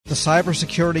The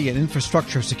Cybersecurity and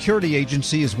Infrastructure Security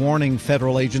Agency is warning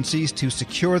federal agencies to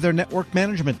secure their network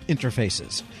management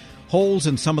interfaces. Holes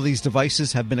in some of these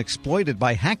devices have been exploited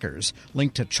by hackers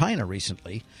linked to China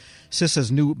recently.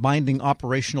 CISA's new binding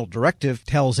operational directive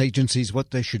tells agencies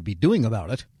what they should be doing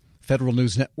about it. Federal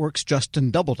News Network's Justin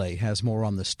Doubleday has more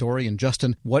on this story. And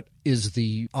Justin, what is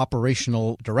the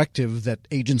operational directive that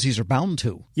agencies are bound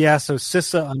to? Yeah, so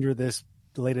CISA, under this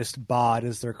latest BOD,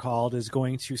 as they're called, is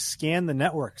going to scan the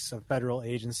networks of federal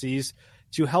agencies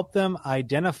to help them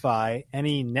identify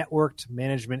any networked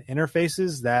management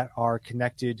interfaces that are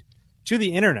connected to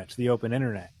the internet, to the open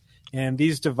internet. And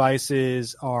these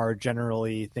devices are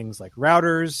generally things like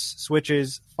routers,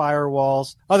 switches,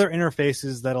 firewalls, other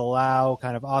interfaces that allow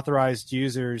kind of authorized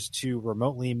users to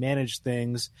remotely manage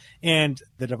things. And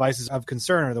the devices of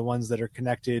concern are the ones that are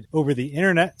connected over the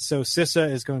internet. So CISA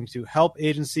is going to help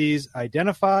agencies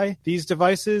identify these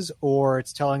devices, or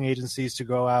it's telling agencies to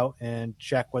go out and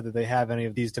check whether they have any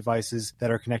of these devices that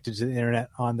are connected to the internet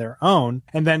on their own.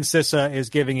 And then CISA is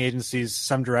giving agencies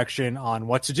some direction on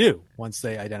what to do once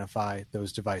they identify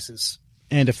those devices.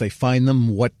 And if they find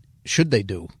them, what should they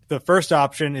do? The first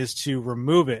option is to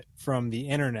remove it from the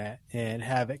internet and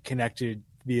have it connected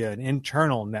via an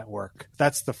internal network.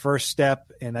 That's the first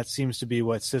step, and that seems to be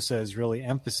what CISA is really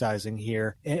emphasizing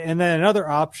here. And then another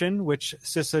option, which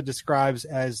CISA describes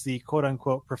as the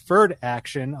quote-unquote preferred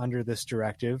action under this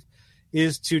directive,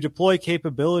 is to deploy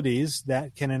capabilities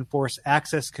that can enforce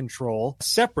access control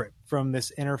separate from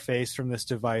this interface, from this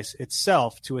device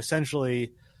itself, to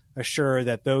essentially assure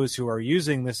that those who are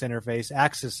using this interface,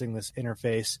 accessing this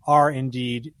interface, are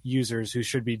indeed users who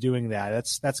should be doing that.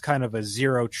 That's kind of a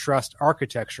zero trust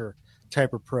architecture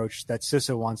type approach that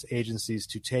CISA wants agencies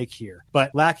to take here.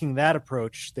 But lacking that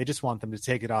approach, they just want them to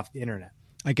take it off the internet.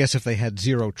 I guess if they had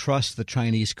zero trust, the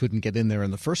Chinese couldn't get in there in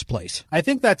the first place. I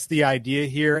think that's the idea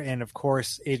here. And of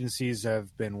course, agencies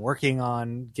have been working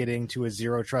on getting to a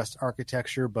zero trust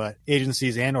architecture, but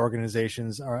agencies and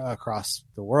organizations across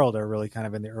the world are really kind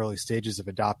of in the early stages of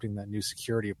adopting that new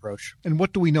security approach. And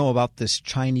what do we know about this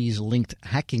Chinese-linked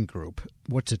hacking group?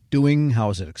 What's it doing? How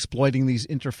is it exploiting these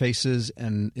interfaces?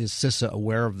 And is CISA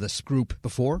aware of this group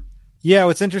before? Yeah,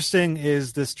 what's interesting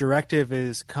is this directive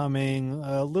is coming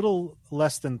a little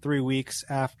less than 3 weeks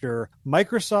after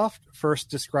Microsoft first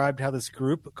described how this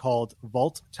group called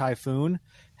Vault Typhoon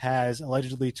has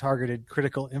allegedly targeted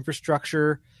critical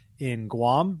infrastructure in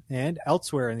Guam and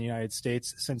elsewhere in the United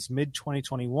States since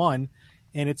mid-2021.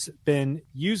 And it's been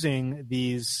using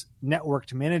these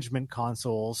networked management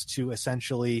consoles to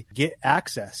essentially get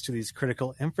access to these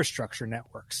critical infrastructure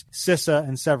networks. CISA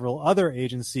and several other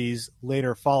agencies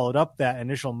later followed up that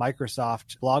initial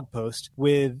Microsoft blog post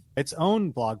with its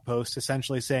own blog post,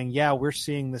 essentially saying, yeah, we're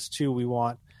seeing this too. We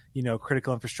want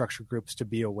critical infrastructure groups to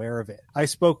be aware of it. I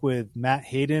spoke with Matt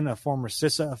Hayden, a former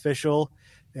CISA official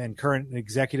and current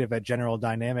executive at General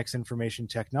Dynamics Information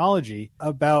Technology,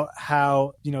 about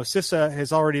how, CISA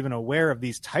has already been aware of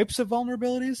these types of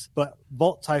vulnerabilities, but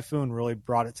Vault Typhoon really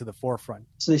brought it to the forefront.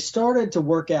 So they started to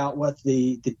work out what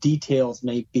the details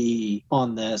may be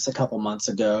on this a couple months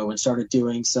ago and started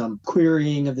doing some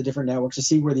querying of the different networks to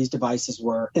see where these devices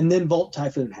were. And then Vault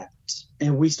Typhoon happens.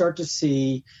 And we start to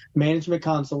see management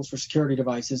consoles for security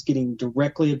devices getting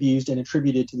directly abused and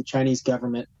attributed to the Chinese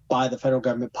government by the federal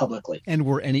government publicly. And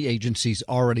were any agencies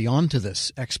already onto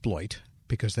this exploit?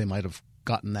 Because they might have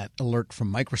gotten that alert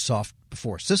from Microsoft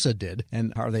before CISA did.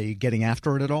 And are they getting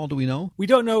after it at all? Do we know? We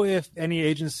don't know if any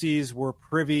agencies were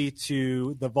privy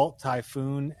to the Vault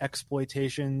Typhoon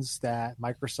exploitations that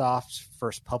Microsoft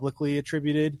first publicly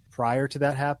attributed prior to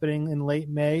that happening in late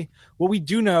May. What we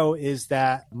do know is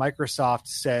that Microsoft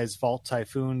says Vault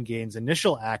Typhoon gains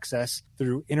initial access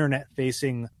through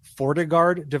internet-facing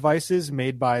FortiGuard devices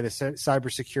made by the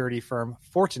cybersecurity firm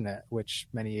Fortinet, which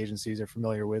many agencies are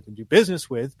familiar with and do business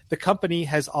with. The company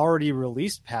has already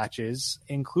released patches,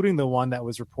 including the one that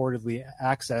was reportedly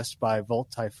accessed by Vault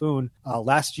Typhoon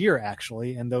last year,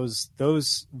 actually. And those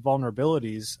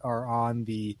vulnerabilities are on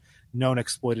the known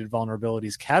exploited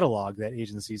vulnerabilities catalog that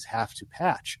agencies have to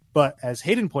patch. But as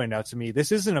Hayden pointed out to me,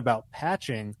 this isn't about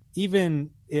patching.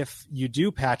 Even if you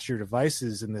do patch your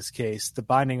devices in this case, the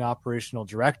binding operational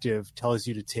directive tells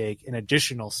you to take an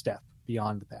additional step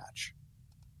beyond the patch.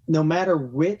 No matter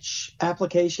which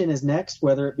application is next,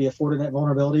 whether it be a Fortinet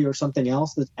vulnerability or something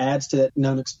else that adds to that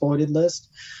known exploited list,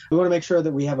 we want to make sure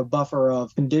that we have a buffer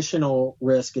of conditional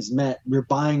risk is met. We're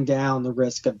buying down the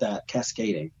risk of that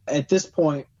cascading. At this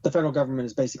point, the federal government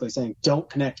is basically saying, don't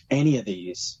connect any of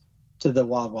these to the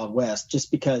Wild Wild West, just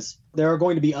because there are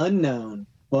going to be unknown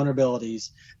vulnerabilities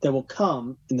that will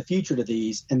come in the future to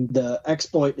these, and the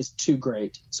exploit is too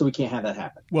great, so we can't have that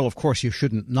happen. Well, of course, you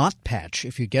shouldn't not patch.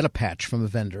 If you get a patch from a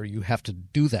vendor, you have to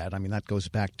do that. I mean, that goes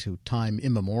back to time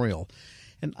immemorial.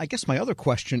 And I guess my other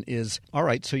question is, all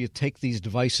right, so you take these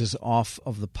devices off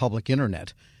of the public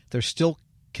internet. They're still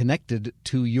connected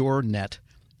to your net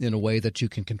in a way that you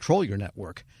can control your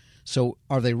network. So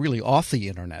are they really off the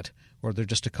internet, or they're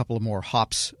just a couple of more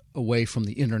hops away from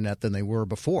the internet than they were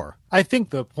before? I think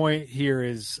the point here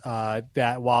is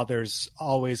that while there's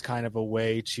always kind of a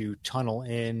way to tunnel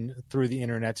in through the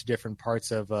internet to different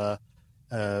parts of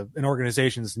an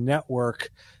organization's network,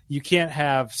 you can't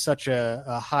have such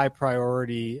a high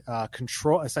priority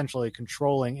essentially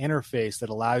controlling interface that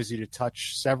allows you to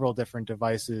touch several different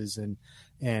devices and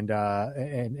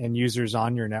users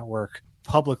on your network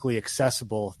publicly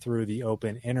accessible through the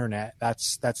open internet.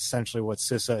 That's essentially what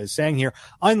CISA is saying here,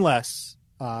 unless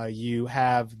you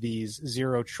have these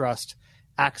zero trust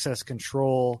access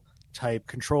control type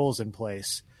controls in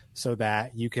place, so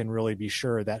that you can really be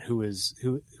sure that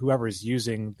whoever is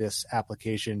using this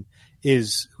application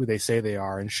is who they say they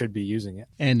are and should be using it.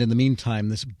 And in the meantime,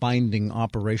 this binding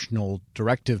operational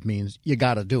directive means you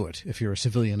got to do it if you're a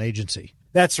civilian agency.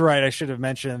 That's right. I should have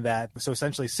mentioned that. So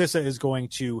essentially, CISA is going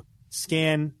to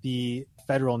scan the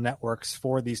federal networks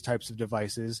for these types of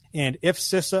devices. And if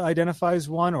CISA identifies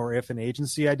one, or if an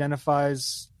agency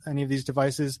identifies any of these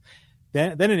devices,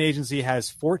 then an agency has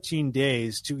 14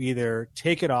 days to either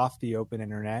take it off the open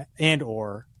internet and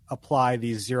or apply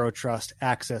these zero trust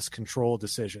access control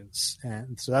decisions.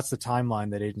 And so that's the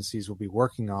timeline that agencies will be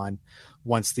working on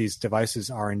once these devices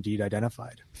are indeed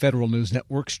identified. Federal News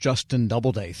Network's Justin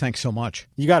Doubleday, thanks so much.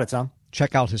 You got it, Tom.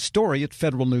 Check out his story at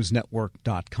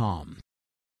federalnewsnetwork.com.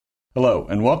 Hello,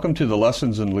 and welcome to the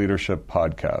Lessons in Leadership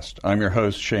podcast. I'm your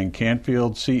host, Shane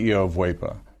Canfield, CEO of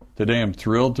WEPA. Today, I'm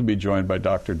thrilled to be joined by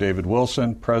Dr. David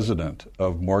Wilson, president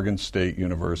of Morgan State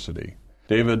University.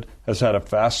 David has had a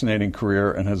fascinating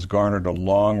career and has garnered a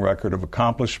long record of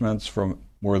accomplishments from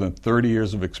more than 30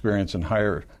 years of experience in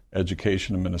higher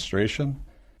education administration.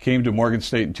 Came to Morgan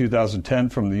State in 2010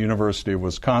 from the University of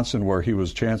Wisconsin, where he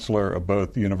was chancellor of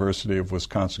both the University of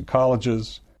Wisconsin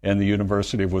Colleges and the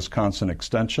University of Wisconsin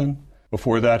Extension.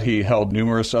 Before that, he held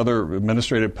numerous other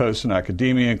administrative posts in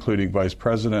academia, including vice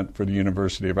president for the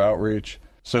University of Outreach,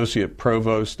 associate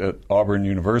provost at Auburn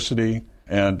University,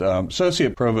 and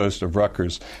associate provost of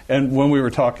Rutgers. And when we were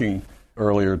talking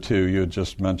earlier, too, you had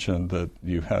just mentioned that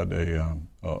you had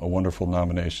a wonderful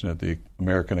nomination at the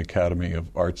American Academy of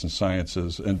Arts and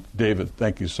Sciences. And David,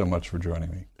 thank you so much for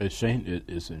joining me. Shane, it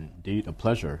is indeed a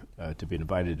pleasure to be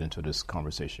invited into this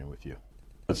conversation with you.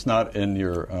 It's not in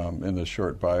your in the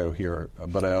short bio here,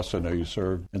 but I also know you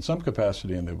served in some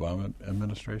capacity in the Obama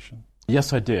administration.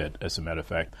 Yes, I did, as a matter of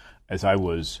fact. As I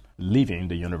was leaving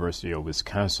the University of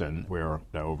Wisconsin, where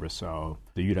I oversaw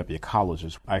the UW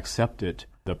colleges, I accepted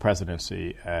the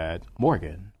presidency at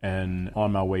Morgan. And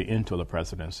on my way into the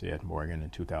presidency at Morgan in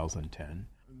 2010,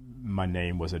 my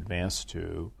name was advanced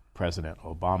to President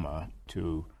Obama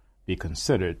to be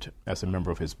considered as a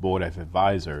member of his board of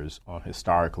advisors on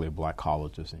historically black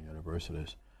colleges and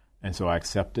universities. And so I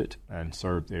accepted and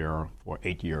served there for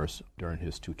 8 years during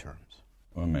his 2 terms.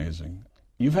 Amazing.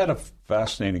 You've had a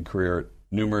fascinating career at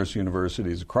numerous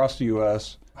universities across the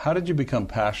U.S. How did you become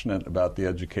passionate about the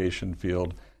education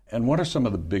field, and what are some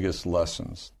of the biggest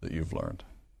lessons that you've learned?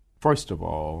 First of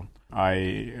all,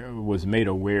 I was made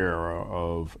aware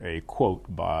of a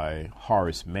quote by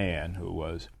Horace Mann, who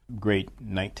was a great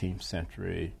 19th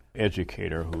century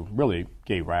educator who really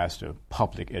gave rise to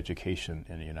public education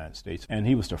in the United States. And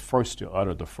he was the first to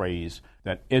utter the phrase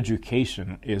that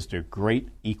education is the great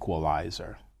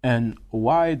equalizer. And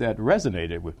why that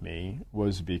resonated with me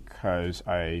was because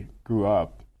I grew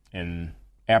up in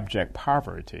abject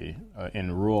poverty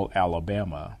in rural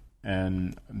Alabama,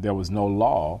 and there was no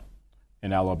law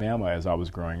in Alabama as I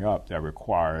was growing up that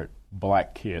required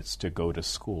black kids to go to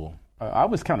school. I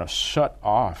was kind of shut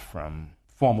off from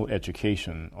formal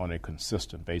education on a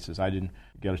consistent basis. I didn't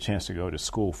get a chance to go to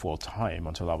school full time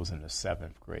until I was in the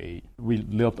 7th grade. We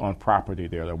lived on property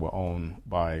there that were owned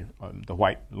by the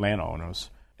white landowners.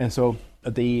 And so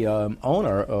the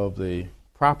owner of the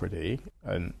property,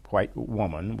 a white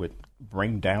woman, would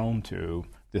bring down to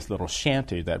this little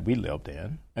shanty that we lived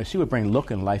in, and she would bring Look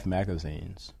and Life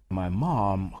magazines. My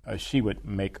mom, she would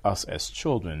make us as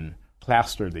children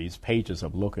plaster these pages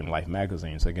of Look and Life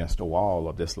magazines against the wall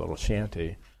of this little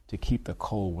shanty to keep the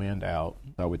cold wind out.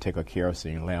 I would take a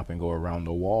kerosene lamp and go around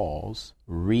the walls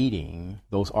reading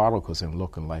those articles in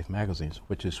Look and Life magazines,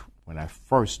 which is when I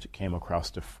first came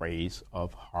across the phrase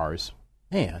of Horace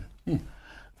Mann.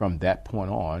 from that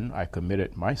point on, I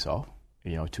committed myself,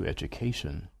 to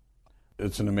education.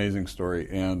 It's an amazing story,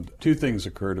 and two things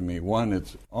occur to me. One,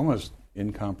 it's almost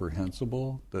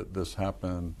incomprehensible that this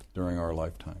happened during our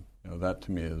lifetime. That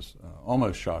to me is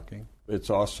almost shocking.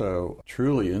 It's also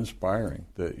truly inspiring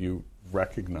that you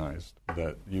recognized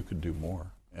that you could do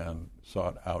more and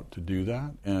sought out to do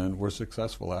that and were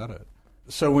successful at it.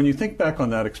 So when you think back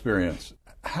on that experience,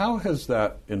 how has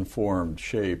that informed,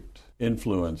 shaped,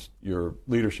 influenced your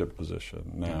leadership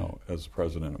position now as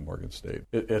president of Morgan State?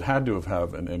 It had to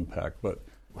have an impact, but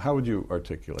how would you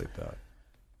articulate that?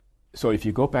 So if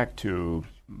you go back to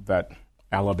that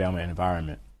Alabama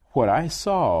environment, what I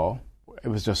saw, it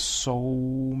was just so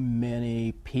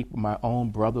many people, my own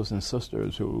brothers and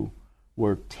sisters, who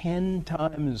were 10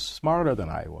 times smarter than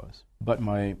I was. But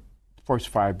my first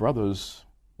 5 brothers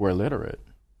were illiterate.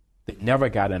 They never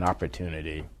got an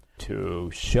opportunity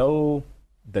to show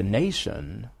the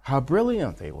nation how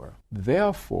brilliant they were.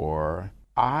 Therefore,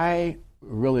 I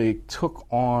really took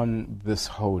on this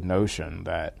whole notion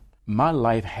that my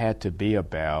life had to be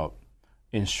about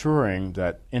ensuring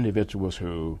that individuals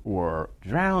who were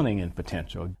drowning in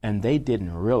potential and they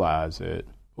didn't realize it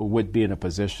would be in a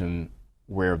position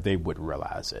where they would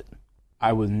realize it.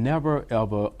 I was never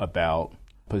ever about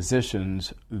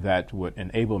positions that would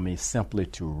enable me simply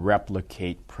to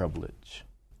replicate privilege.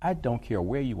 I don't care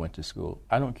where you went to school.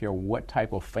 I don't care what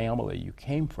type of family you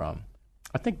came from.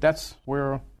 I think that's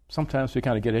where sometimes we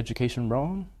kind of get education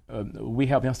wrong. We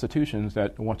have institutions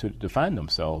that want to define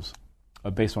themselves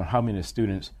based on how many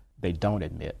students they don't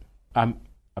admit. I'm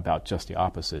about just the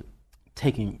opposite,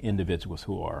 taking individuals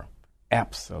who are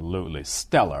absolutely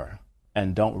stellar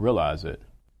and don't realize it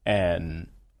and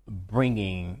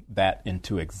bringing that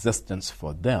into existence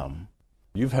for them.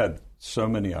 You've had so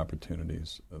many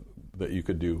opportunities that you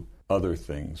could do other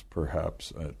things,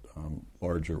 perhaps at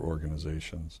larger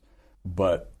organizations,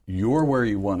 but you're where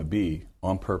you want to be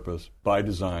on purpose, by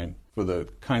design, for the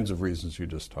kinds of reasons you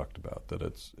just talked about, that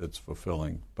it's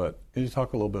fulfilling. But can you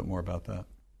talk a little bit more about that?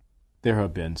 There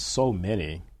have been so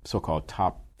many so-called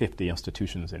top 50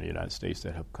 institutions in the United States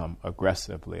that have come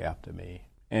aggressively after me.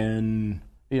 And,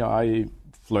 I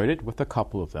flirted with a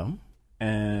couple of them,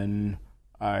 and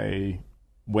I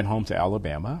went home to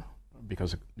Alabama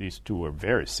because these two were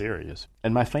very serious.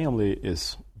 And my family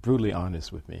is brutally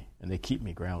honest with me, and they keep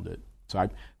me grounded. So I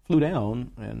flew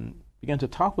down and began to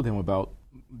talk with them about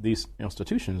these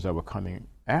institutions that were coming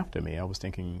after me. I was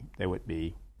thinking they would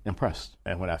be impressed.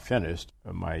 And when I finished,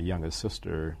 my youngest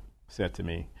sister said to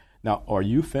me, "Now, are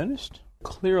you finished?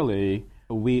 Clearly,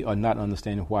 we are not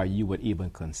understanding why you would even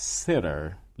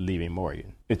consider leaving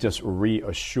Morgan." It just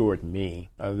reassured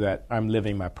me that I'm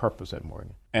living my purpose at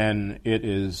Morgan. And it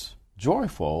is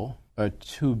joyful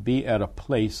to be at a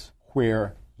place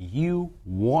where you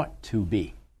want to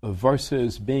be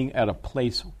versus being at a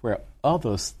place where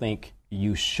others think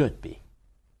you should be.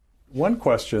 One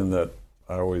question that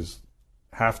I always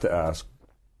have to ask,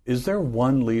 is there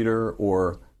one leader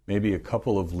or maybe a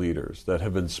couple of leaders that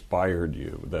have inspired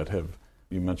you,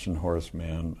 you mentioned Horace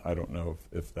Mann, I don't know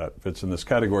if that fits in this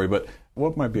category, but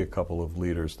what might be a couple of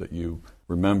leaders that you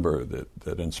remember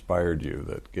that inspired you,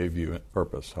 that gave you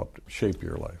purpose, helped shape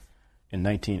your life? In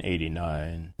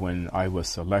 1989, when I was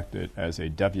selected as a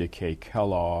W.K.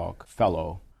 Kellogg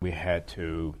Fellow, we had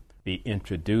to be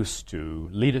introduced to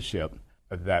leadership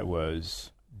that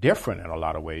was different in a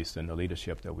lot of ways than the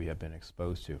leadership that we had been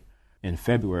exposed to. In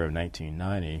February of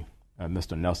 1990,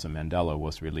 Mr. Nelson Mandela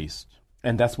was released.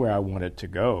 And that's where I wanted to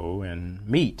go and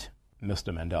meet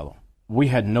Mr. Mandela. We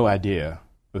had no idea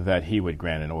that he would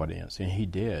grant an audience, and he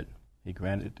did. He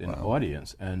granted an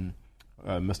audience, and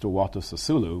Mr. Walter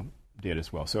Sisulu did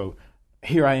as well. So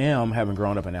here I am, having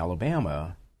grown up in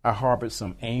Alabama. I harbored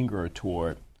some anger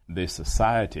toward the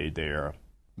society there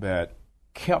that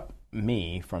kept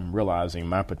me from realizing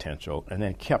my potential and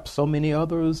then kept so many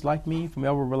others like me from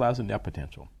ever realizing their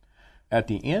potential. At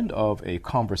the end of a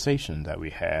conversation that we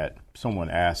had, someone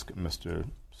asked Mr.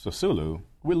 Sisulu,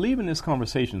 "We're leaving this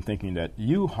conversation thinking that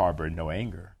you harbor no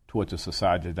anger towards a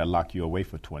society that locked you away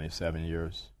for 27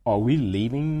 years. Are we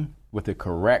leaving with the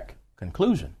correct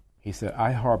conclusion?" He said,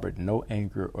 "I harbored no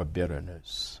anger or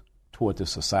bitterness toward the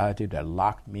society that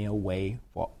locked me away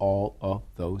for all of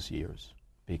those years,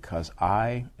 because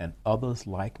I and others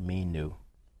like me knew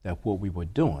that what we were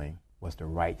doing was the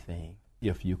right thing.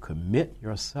 If you commit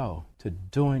yourself to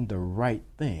doing the right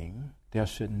thing, there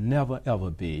should never,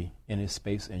 ever be any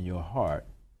space in your heart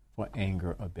for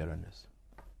anger or bitterness."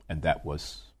 And that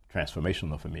was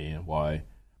transformational for me, and why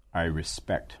I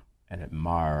respect and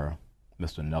admire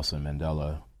Mr. Nelson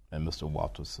Mandela and Mr.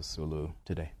 Walter Sisulu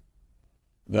today.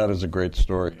 That is a great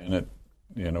story, and it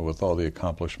with all the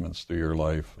accomplishments through your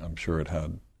life, I'm sure it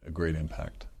had a great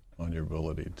impact on your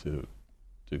ability to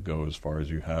go as far as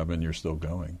you have, and you're still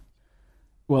going.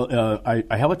 Well,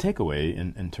 I have a takeaway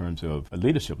in terms of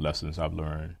leadership lessons I've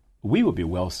learned. We would be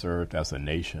well served as a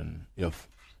nation if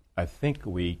I think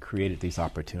we created these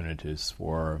opportunities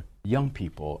for young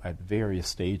people at various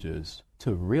stages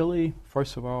to really,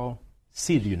 first of all,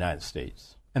 see the United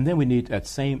States. And then we need that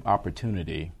same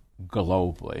opportunity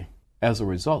globally. As a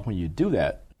result, when you do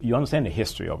that, you understand the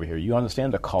history over here, you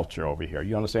understand the culture over here, and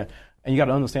you got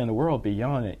to understand the world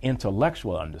beyond an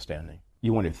intellectual understanding.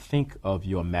 You want to think of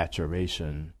your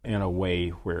maturation in a way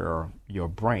where your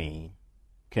brain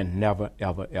can never,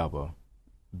 ever, ever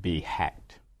be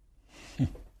hacked.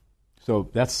 So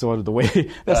that's sort of the way.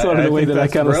 That's sort of the way that I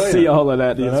kind of see all of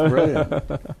that. That's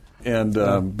brilliant.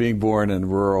 And being born in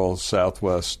rural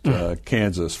Southwest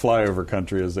Kansas, flyover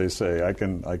country, as they say, I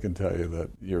can tell you that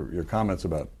your comments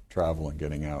about travel and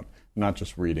getting out, not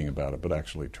just reading about it, but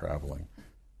actually traveling,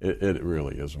 it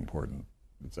really is important.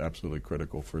 It's absolutely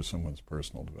critical for someone's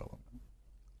personal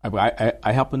development.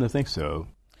 I happen to think so.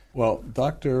 Well,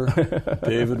 Dr.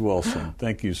 David Wilson,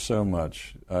 thank you so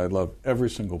much. I love every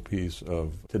single piece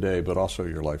of today, but also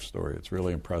your life story. It's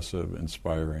really impressive,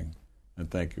 inspiring,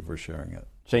 and thank you for sharing it.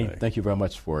 Shane, today. Thank you very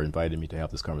much for inviting me to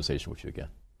have this conversation with you again.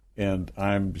 And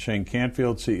I'm Shane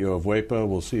Canfield, CEO of WEPA.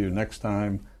 We'll see you next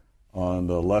time on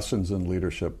the Lessons in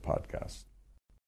Leadership podcast.